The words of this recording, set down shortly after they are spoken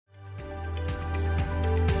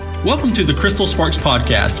Welcome to the Crystal Sparks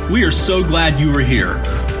Podcast. We are so glad you are here.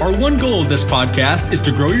 Our one goal of this podcast is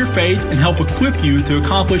to grow your faith and help equip you to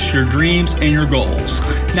accomplish your dreams and your goals.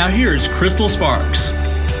 Now here's Crystal Sparks.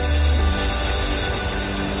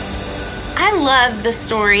 I love the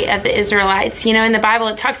story of the Israelites. You know, in the Bible,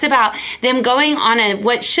 it talks about them going on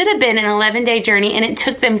what should have been an 11-day journey, and it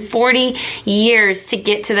took them 40 years to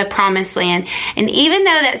get to the promised land. And even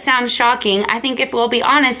though that sounds shocking, I think if we'll be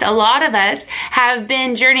honest, a lot of us have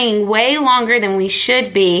been journeying way longer than we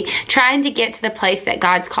should be, trying to get to the place that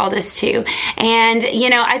God's called us to. And, you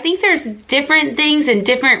know, I think there's different things and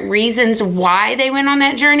different reasons why they went on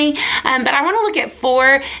that journey. But I want to look at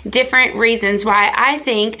 4 different reasons why I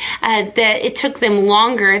think that it took them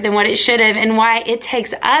longer than what it should have, and why it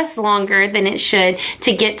takes us longer than it should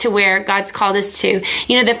to get to where God's called us to.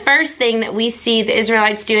 You know, the first thing that we see the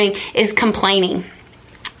Israelites doing is complaining.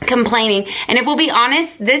 And if we'll be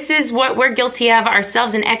honest, this is what we're guilty of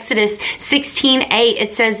ourselves. In Exodus 16:8,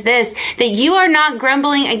 it says this, that you are not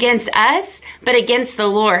grumbling against us, but against the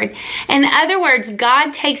Lord. In other words,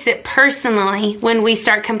 God takes it personally when we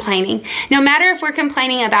start complaining. No matter if we're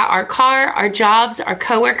complaining about our car, our jobs, our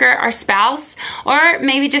coworker, our spouse, or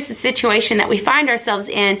maybe just a situation that we find ourselves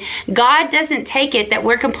in, God doesn't take it that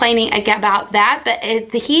we're complaining about that, but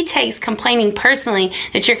He takes complaining personally,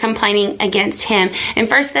 that you're complaining against Him. In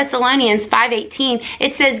 1 Thessalonians 5:18,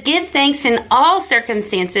 it says, give thanks in all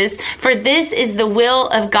circumstances, for this is the will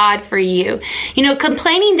of God for you. You know,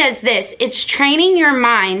 complaining does this. It's training your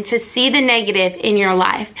mind to see the negative in your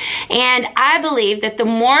life. And I believe that the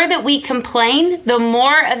more that we complain, the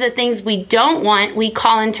more of the things we don't want we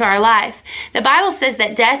call into our life. The Bible says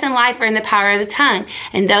that death and life are in the power of the tongue,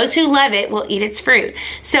 and those who love it will eat its fruit.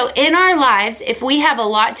 So in our lives, if we have a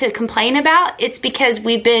lot to complain about, it's because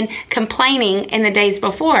we've been complaining in the days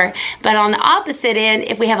before. But on the opposite end,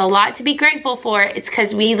 if we have a lot to be grateful for, it's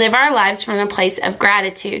because we live our lives from a place of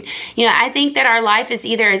gratitude. You know, I think that our life is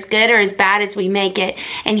either as good or as bad as we make it.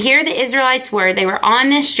 And here the Israelites were. They were on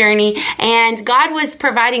this journey, and God was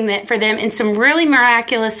providing that for them in some really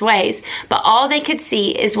miraculous ways. But all they could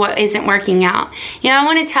see is what isn't working out. You know, I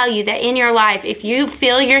want to tell you that in your life, if you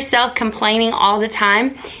feel yourself complaining all the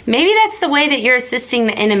time, maybe that's the way that you're assisting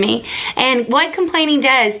the enemy. And what complaining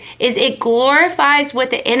does is it glorifies what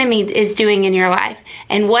the enemy is doing in your life.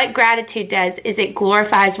 And what gratitude does is it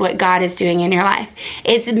glorifies what God is doing in your life.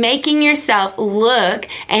 It's making yourself look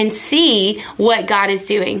and see what God is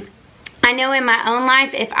doing. I know in my own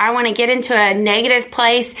life, if I want to get into a negative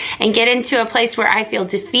place and get into a place where I feel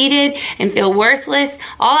defeated and feel worthless,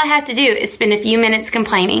 all I have to do is spend a few minutes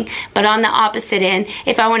complaining. But on the opposite end,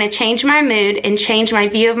 if I want to change my mood and change my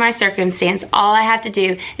view of my circumstance, all I have to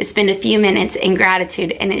do is spend a few minutes in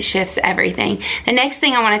gratitude, and it shifts everything. The next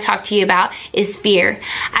thing I want to talk to you about is fear.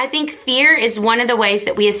 I think fear is one of the ways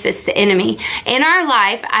that we assist the enemy. In our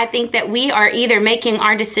life, I think that we are either making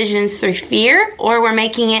our decisions through fear or we're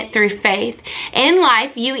making it through faith. In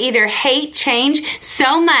life, you either hate change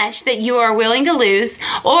so much that you are willing to lose,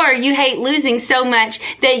 or you hate losing so much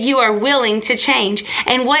that you are willing to change.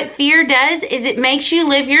 And what fear does is it makes you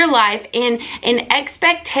live your life in an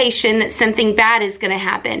expectation that something bad is going to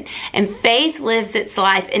happen. And faith lives its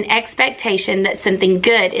life in expectation that something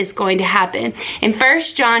good is going to happen. In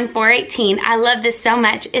 1 John 4:18, I love this so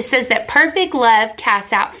much. It says that perfect love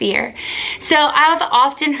casts out fear. So I've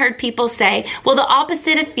often heard people say, well, the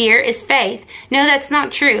opposite of fear is faith. No, that's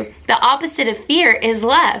not true. The opposite of fear is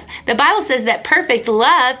love. The Bible says that perfect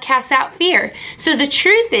love casts out fear. So the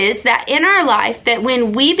truth is that in our life, that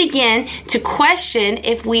when we begin to question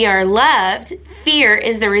if we are loved, fear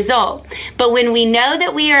is the result. But when we know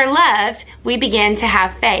that we are loved, we begin to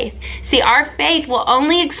have faith. See, our faith will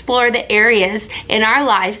only explore the areas in our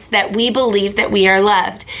lives that we believe that we are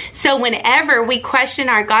loved. So whenever we question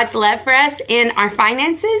our God's love for us in our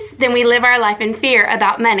finances, then we live our life in fear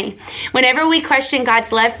about money. Whenever we question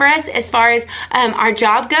God's love for us as far as our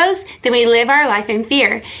job goes, then we live our life in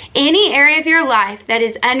fear. Any area of your life that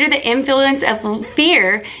is under the influence of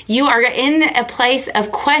fear, you are in a place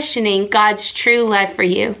of questioning God's true love for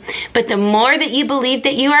you. But the more that you believe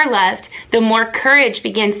that you are loved, the more courage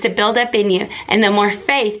begins to build up in you, and the more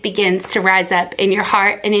faith begins to rise up in your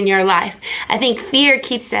heart and in your life. I think fear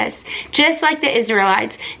keeps us, just like the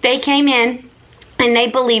Israelites. They came in and they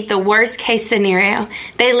believed the worst case scenario.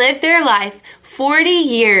 They lived their life 40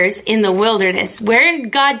 years in the wilderness where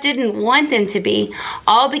God didn't want them to be,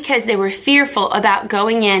 all because they were fearful about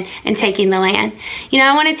going in and taking the land. You know,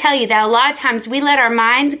 I want to tell you that a lot of times we let our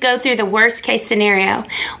mind go through the worst case scenario.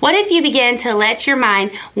 What if you began to let your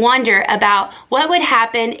mind wonder about what would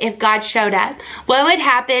happen if God showed up? What would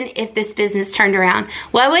happen if this business turned around?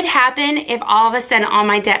 What would happen if all of a sudden all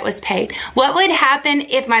my debt was paid? What would happen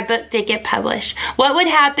if my book did get published? What would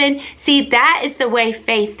happen? See, that is the way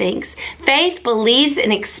faith thinks. Faith believes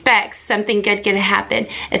and expects something good going to happen.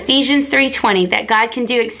 Ephesians 3:20, that God can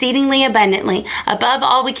do exceedingly abundantly, above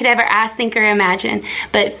all we could ever ask, think, or imagine.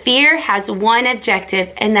 But fear has one objective,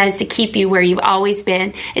 and that is to keep you where you've always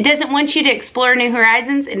been. It doesn't want you to explore new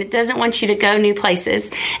horizons, and it doesn't want you to go new places.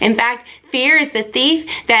 In fact, fear is the thief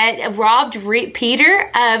that robbed Peter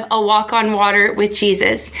of a walk on water with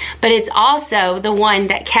Jesus. But it's also the one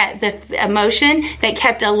that kept the emotion that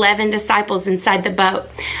kept 11 disciples inside the boat.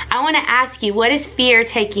 I want to ask you, what is fear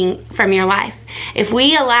taking from your life? If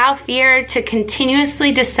we allow fear to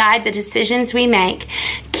continuously decide the decisions we make,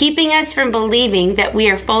 keeping us from believing that we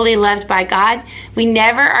are fully loved by God, we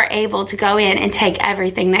never are able to go in and take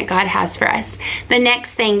everything that God has for us. The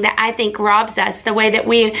next thing that I think robs us, the way that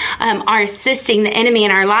we are assisting the enemy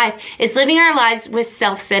in our life, is living our lives with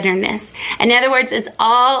self-centeredness. In other words, it's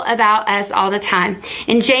all about us all the time.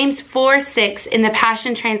 In James 4:6 in the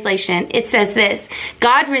Passion Translation, it says this: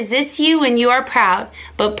 God resists you when you are proud,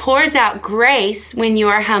 but pours out grace when you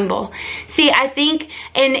are humble. See, I think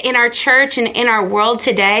in our church and in our world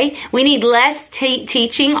today, we need less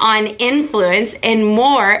teaching on influence and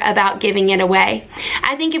more about giving it away.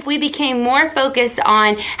 I think if we became more focused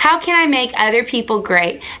on how can I make other people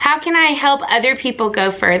great? How can I help other people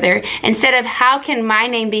go further? Instead of how can my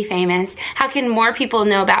name be famous? How can more people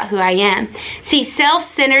know about who I am? See,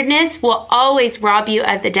 self-centeredness will always rob you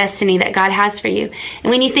of the destiny that God has for you.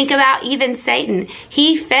 And when you think about even Satan,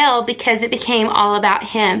 he fell because it became all about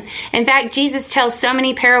him. In fact, Jesus tells so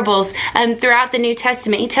many parables throughout the New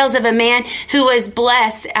Testament. He tells of a man who was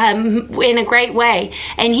blessed in a great way,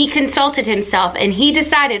 and he consulted himself and he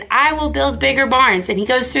decided, I will build bigger barns. And he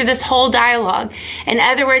goes through this whole dialogue. In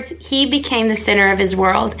other words, he became the center of his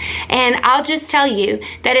world. And I'll just tell you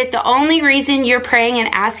that if the only reason you're praying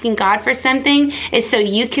and asking God for something is so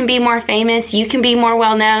you can be more famous, you can be more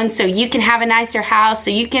well known, so you can have a nicer house, so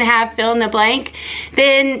you can have fill in the blank,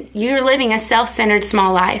 then you're living a self-centered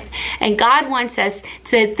small life. And God wants us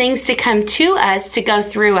to things to come to us, to go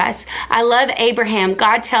through us. I love Abraham.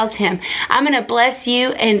 God tells him, I'm going to bless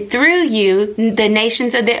you, and through you the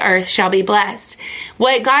nations of the earth shall be blessed.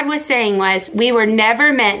 What God was saying was, we were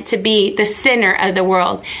never meant to be the center of the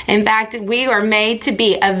world. In fact, we are made to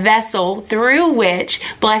be a vessel through which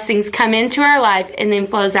blessings come into our life and then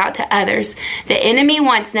flows out to others. The enemy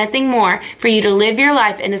wants nothing more for you to live your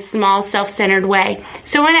life in a small, self-centered way.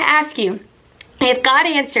 So I want to ask you, if God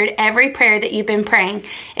answered every prayer that you've been praying,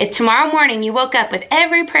 if tomorrow morning you woke up with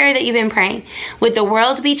every prayer that you've been praying, would the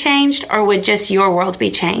world be changed, or would just your world be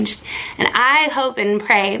changed? And I hope and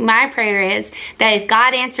pray, my prayer is that if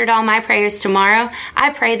God answered all my prayers tomorrow, I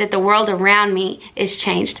pray that the world around me is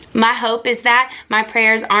changed. My hope is that my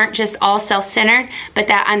prayers aren't just all self-centered, but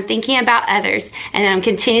that I'm thinking about others, and that I'm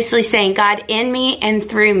continuously saying, God, in me and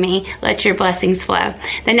through me, let your blessings flow.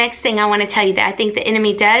 The next thing I want to tell you that I think the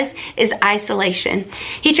enemy does is isolation.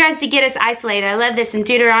 He tries to get us isolated. I love this in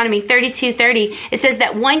Deuteronomy 32:30. It says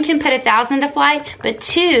that one can put 1,000 to flight, but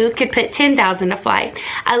two could put 10,000 to flight.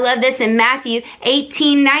 I love this in Matthew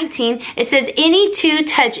 18:19. It says, any two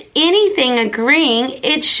touch anything agreeing,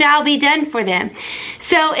 it shall be done for them.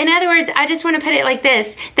 So in other words, I just want to put it like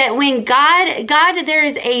this, that when God, there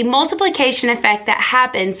is a multiplication effect that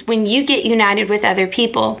happens when you get united with other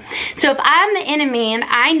people. So if I'm the enemy and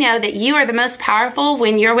I know that you are the most powerful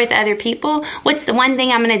when you're with other people, what's the one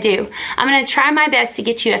thing I'm going to do? I'm going to try my best to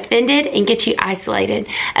get you offended and get you isolated.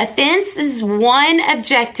 Offense's one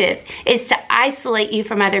objective is to isolate you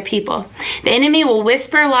from other people. The enemy will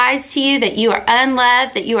whisper lies to you that you are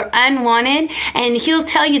unloved, that you are unwanted, and he'll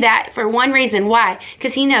tell you that for one reason. Why?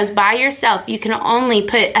 Because he knows by yourself you can only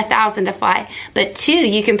put 1,000 to flight, but two,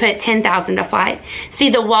 you can put 10,000 to flight.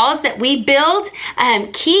 See, the walls that we build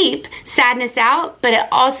keep sadness out, but it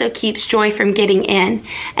also keeps joy from getting in.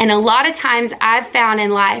 And a lot of times I've found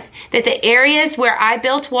in life that the areas where I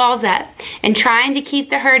built walls up and trying to keep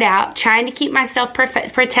the hurt out, trying to keep myself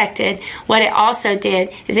protected, what it also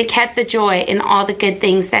did is it kept the joy in all the good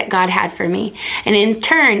things that God had for me. And in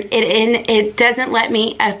turn, it doesn't let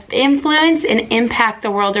me influence and impact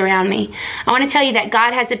the world around me. I want to tell you that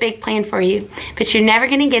God has a big plan for you, but you're never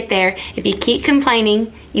going to get there if you keep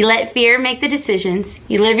complaining, You let fear make the decisions.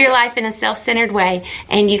 You live your life in a self-centered way,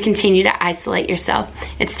 and you continue to isolate yourself.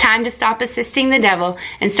 It's time to stop assisting the devil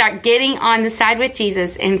and start getting on the side with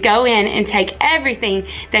Jesus and go in and take everything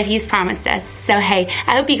that he's promised us. So, hey,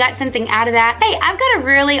 I hope you got something out of that. Hey, I've got a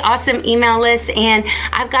really awesome email list, and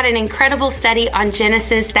I've got an incredible study on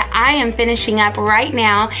Genesis that I am finishing up right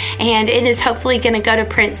now, and it is hopefully going to go to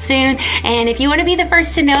print soon. And if you want to be the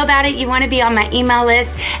first to know about it, you want to be on my email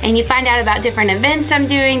list, and you find out about different events I'm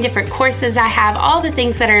doing, different courses I have, all the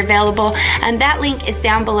things that are available, and that link is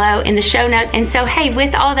down below in the show notes. And so, hey,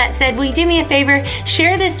 with all that said, will you do me a favor?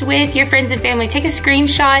 Share this with your friends and family. Take a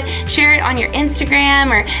screenshot, share it on your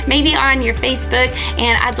Instagram or maybe on your Facebook,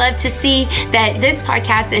 and I'd love to see that this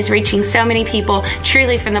podcast is reaching so many people.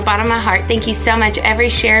 Truly, from the bottom of my heart, thank you so much. Every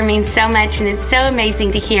share means so much, and it's so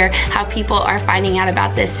amazing to hear how people are finding out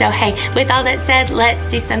about this. So, hey, with all that said, let's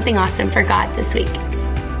do something awesome for God this week.